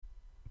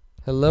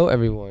Hello,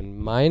 everyone.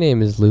 My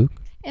name is Luke.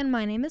 And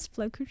my name is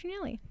Flo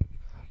Cuccinelli.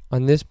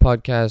 On this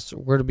podcast,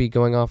 we're going to be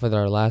going off with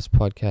our last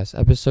podcast,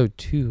 episode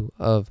 2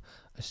 of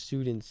A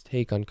Student's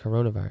Take on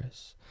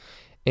Coronavirus.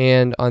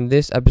 And on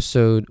this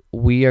episode,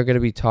 we are going to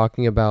be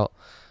talking about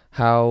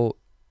how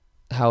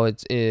how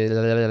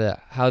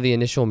the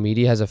initial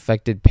media has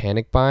affected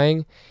panic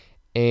buying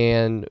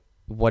and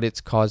what it's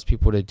caused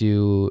people to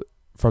do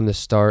from the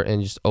start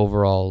and just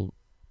overall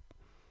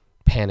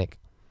panic.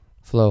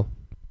 Flo,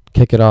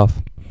 kick it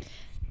off.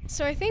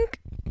 So I think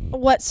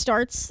what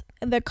starts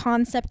the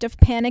concept of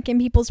panic in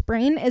people's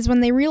brain is when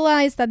they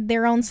realize that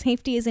their own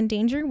safety is in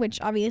danger,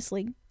 which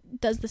obviously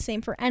does the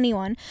same for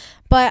anyone.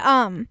 But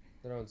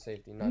Their own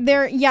safety,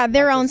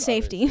 their own just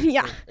safety. others.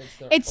 Yeah.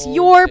 It's own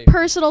your safety.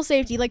 personal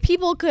safety. Like,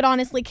 people could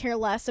honestly care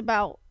less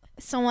about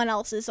someone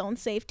else's own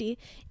safety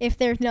if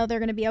they're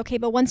going to be okay.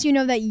 But once you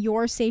know that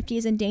your safety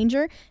is in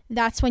danger,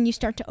 that's when you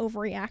start to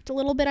overreact a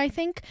little bit, I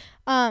think.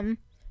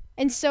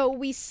 And so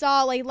we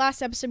saw, like,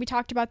 last episode, we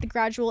talked about the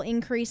gradual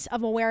increase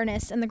of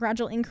awareness and the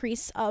gradual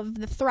increase of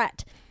the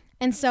threat.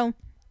 And so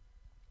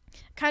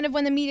kind of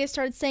when the media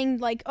started saying,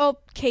 like, oh,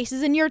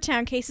 cases in your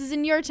town,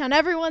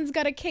 everyone's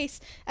got a case,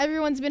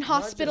 everyone's been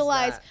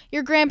hospitalized,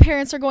 your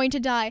grandparents are going to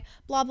die,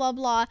 blah, blah,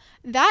 blah.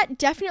 That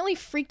definitely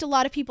freaked a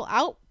lot of people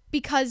out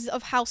because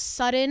of how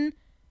sudden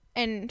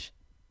and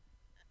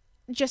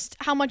just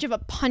how much of a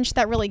punch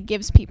that really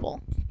gives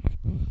people.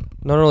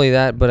 Not only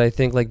that, but I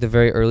think like the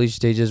very early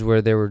stages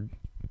where they were,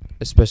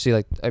 especially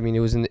like, I mean,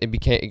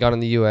 it got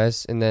in the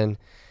U.S. and then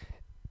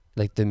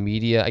like the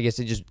media, I guess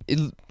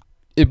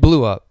it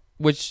blew up,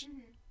 which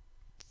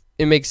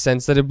it makes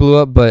sense that it blew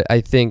up, but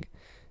I think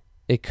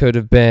it could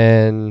have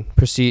been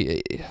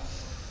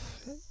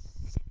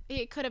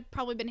It could have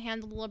probably been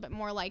handled a little bit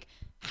more like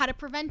how to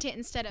prevent it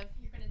instead of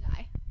you're going to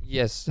die.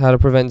 Yes, how to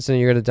prevent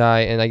something you're gonna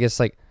die, and I guess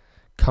like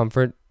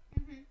comfort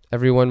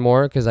everyone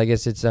more, because I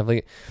guess it's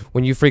definitely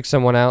when you freak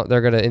someone out,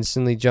 they're gonna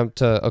instantly jump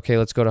to, okay,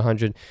 let's go to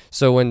 100.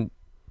 So when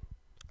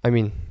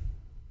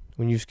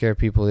you scare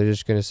people, they're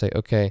just gonna say,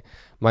 okay,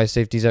 my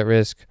safety's at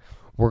risk,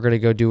 we're gonna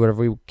go do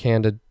whatever we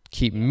can to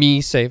keep me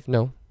safe.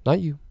 No,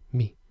 not you,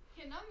 me.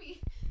 Yeah, not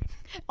me.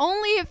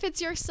 Only if it's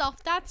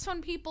yourself. That's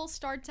when people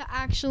start to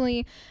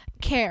actually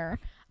care.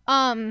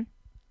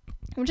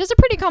 Which is a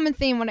pretty common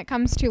theme when it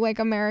comes to like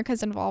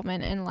America's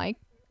involvement in like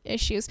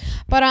issues.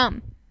 But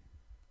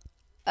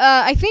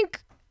I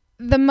think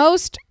the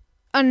most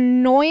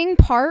annoying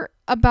part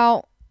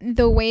about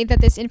the way that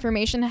this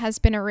information has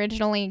been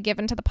originally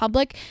given to the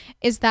public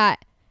is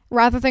that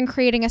rather than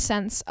creating a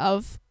sense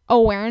of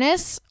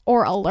awareness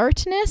or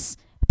alertness,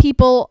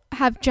 people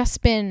have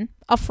just been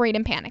afraid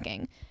and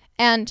panicking.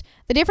 And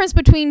the difference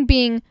between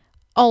being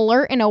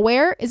alert and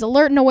aware is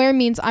alert and aware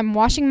means I'm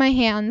washing my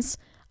hands,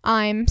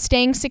 I'm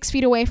staying 6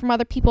 feet away from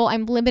other people,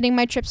 I'm limiting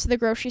my trips to the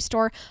grocery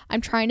store, I'm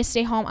trying to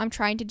stay home, I'm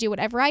trying to do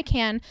whatever I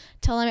can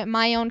to limit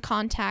my own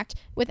contact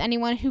with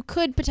anyone who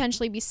could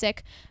potentially be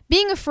sick.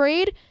 Being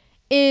afraid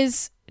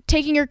is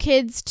taking your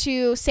kids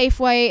to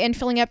Safeway and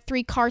filling up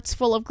 3 carts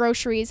full of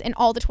groceries and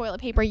all the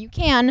toilet paper you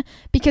can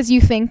because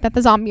you think that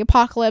the zombie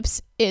apocalypse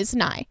is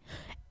nigh.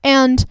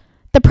 And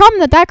the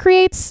problem that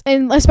creates,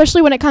 and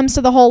especially when it comes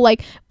to the whole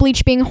like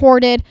bleach being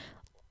hoarded,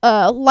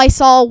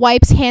 Lysol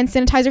wipes, hand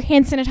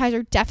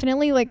sanitizer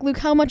definitely. Like, Luke,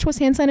 how much was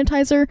hand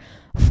sanitizer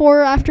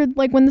for after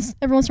like when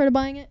everyone started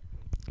buying it?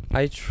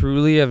 I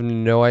truly have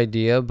no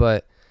idea,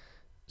 but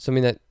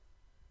something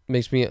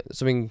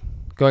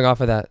going off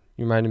of that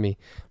reminded me.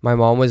 My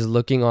mom was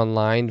looking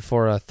online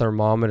for a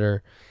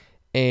thermometer,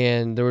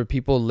 and there were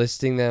people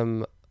listing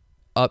them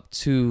up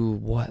to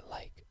what,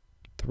 like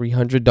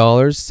 $300,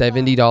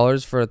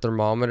 $70 for a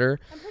thermometer.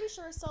 I'm pretty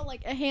sure I saw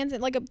like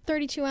a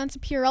 32 ounce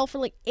of Purell for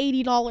like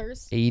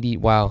 $80. 80,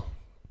 wow.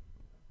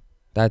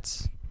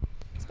 That's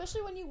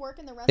Especially when you work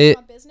in the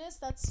restaurant business,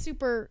 that's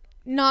super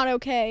not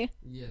okay.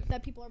 Yeah.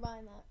 That people are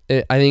buying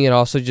that. I think it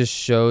also just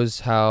shows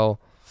how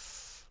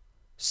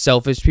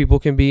selfish people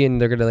can be, and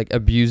they're gonna like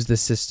abuse the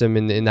system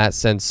in that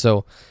sense.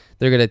 So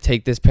they're gonna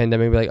take this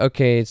pandemic and be like,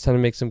 okay, it's time to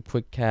make some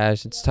quick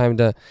cash. It's time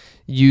to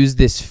use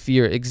this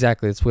fear.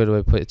 Exactly, that's what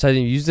I put it. It's time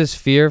to use this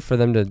fear for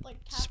them to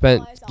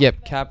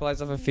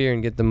capitalize off of fear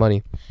and get the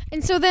money.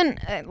 And so then,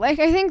 I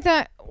think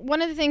that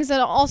one of the things that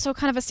also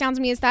kind of astounds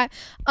me is that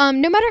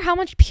no matter how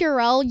much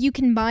Purell you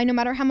can buy, no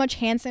matter how much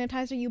hand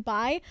sanitizer you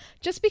buy,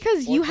 just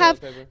because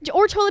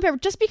toilet paper,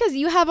 just because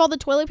you have all the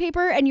toilet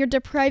paper and you're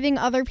depriving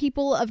other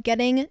people of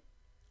getting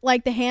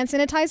like the hand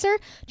sanitizer,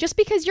 just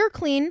because you're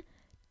clean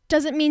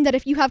doesn't mean that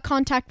if you have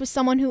contact with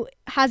someone who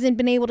hasn't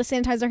been able to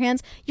sanitize their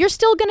hands, you're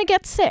still going to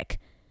get sick.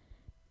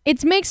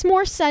 It makes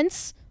more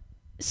sense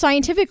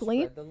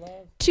scientifically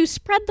to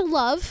spread the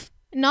love,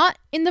 not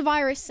in the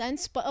virus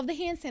sense, but of the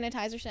hand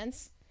sanitizer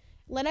sense.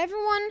 Let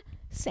everyone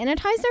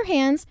sanitize their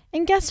hands,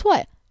 and guess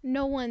what?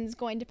 No one's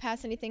going to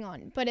pass anything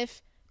on. But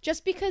if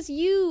just because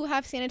you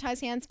have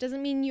sanitized hands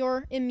doesn't mean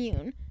you're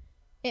immune,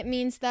 it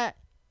means that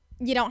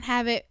you don't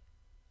have it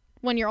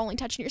when you're only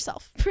touching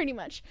yourself, pretty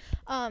much.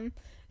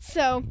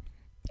 So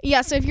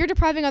Yeah, so if you're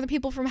depriving other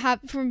people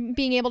from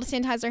being able to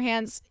sanitize their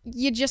hands,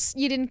 you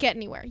didn't get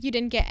anywhere.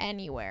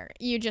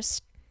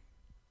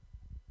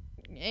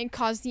 It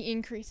caused the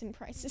increase in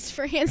prices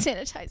for hand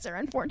sanitizer,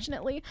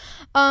 unfortunately.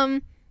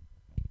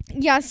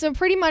 Yeah, so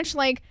pretty much,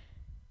 like,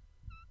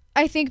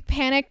 I think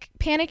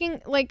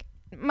panicking, like,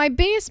 my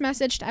biggest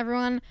message to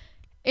everyone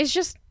is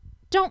just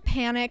don't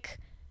panic.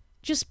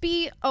 Just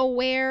be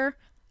aware.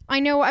 I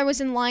know I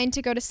was in line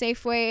to go to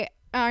Safeway,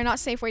 not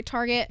Safeway,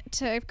 Target,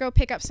 to go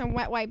pick up some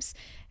wet wipes,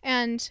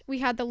 and we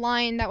had the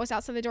line that was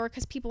outside the door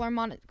because people are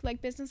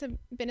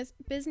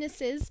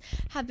businesses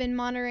have been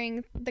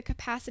monitoring the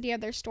capacity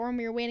of their store, and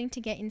we were waiting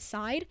to get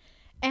inside,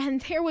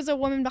 and there was a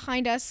woman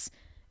behind us,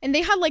 and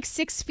they had like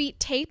 6 feet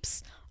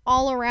tapes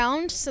all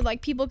around so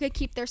like people could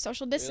keep their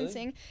social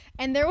distancing. Really?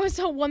 And there was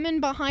a woman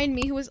behind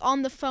me who was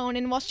on the phone,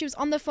 and while she was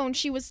on the phone,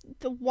 she was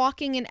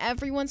walking in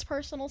everyone's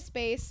personal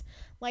space,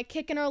 like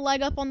kicking her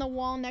leg up on the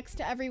wall next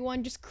to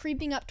everyone, just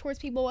creeping up towards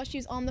people while she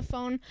was on the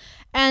phone.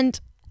 And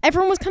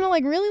everyone was kind of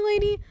like, really,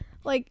 lady?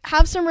 Like,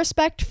 have some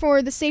respect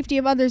for the safety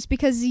of others,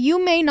 because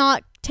you may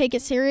not take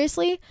it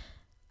seriously,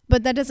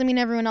 but that doesn't mean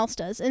everyone else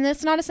does. And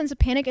it's not a sense of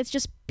panic. It's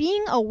just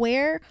being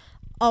aware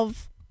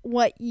of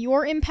what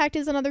your impact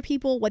is on other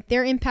people, what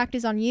their impact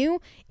is on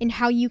you, and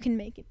how you can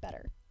make it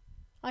better.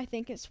 I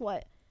think is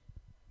what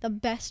the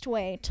best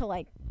way to,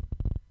 like,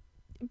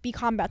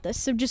 combat this.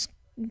 So just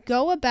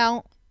go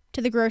about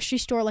to the grocery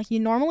store like you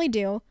normally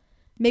do.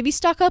 Maybe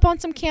stock up on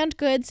some canned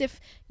goods if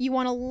you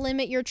want to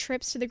limit your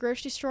trips to the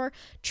grocery store.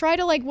 Try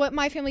to, like, what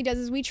my family does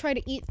is we try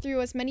to eat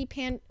through as many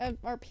of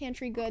our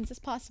pantry goods as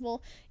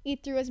possible,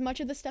 eat through as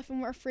much of the stuff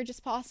in our fridge as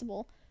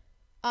possible.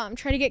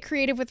 Try to get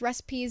creative with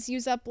recipes,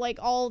 use up, like,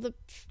 all the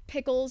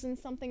pickles and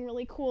something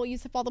really cool,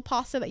 use up all the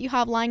pasta that you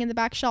have lying in the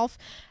back shelf,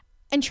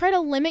 and try to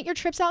limit your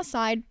trips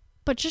outside,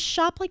 but just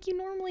shop like you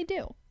normally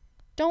do.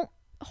 Don't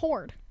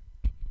hoard.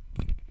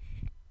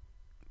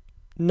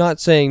 Not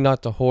saying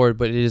not to hoard,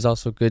 but it is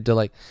also good to,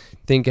 like,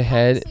 think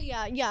ahead. Honestly,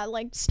 yeah,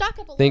 like, stock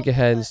up a think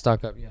little ahead bit, and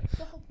stock up, yeah.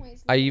 The whole point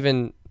is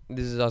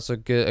This is also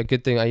a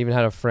good thing. I even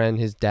had a friend,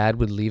 his dad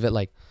would leave it,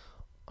 like,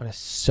 on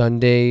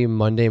a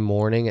Monday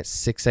morning at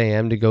 6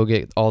 a.m. to go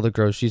get all the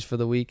groceries for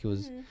the week. It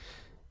was,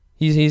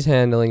 he's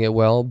handling it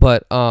well.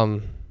 But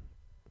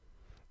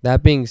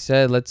that being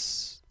said,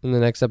 in the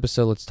next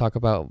episode, let's talk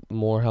about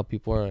more how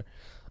people are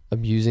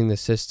abusing the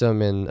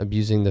system and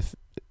abusing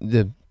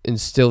the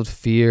instilled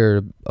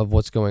fear of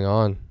what's going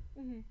on.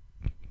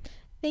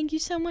 Thank you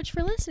so much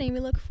for listening. We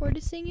look forward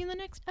to seeing you in the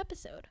next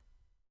episode.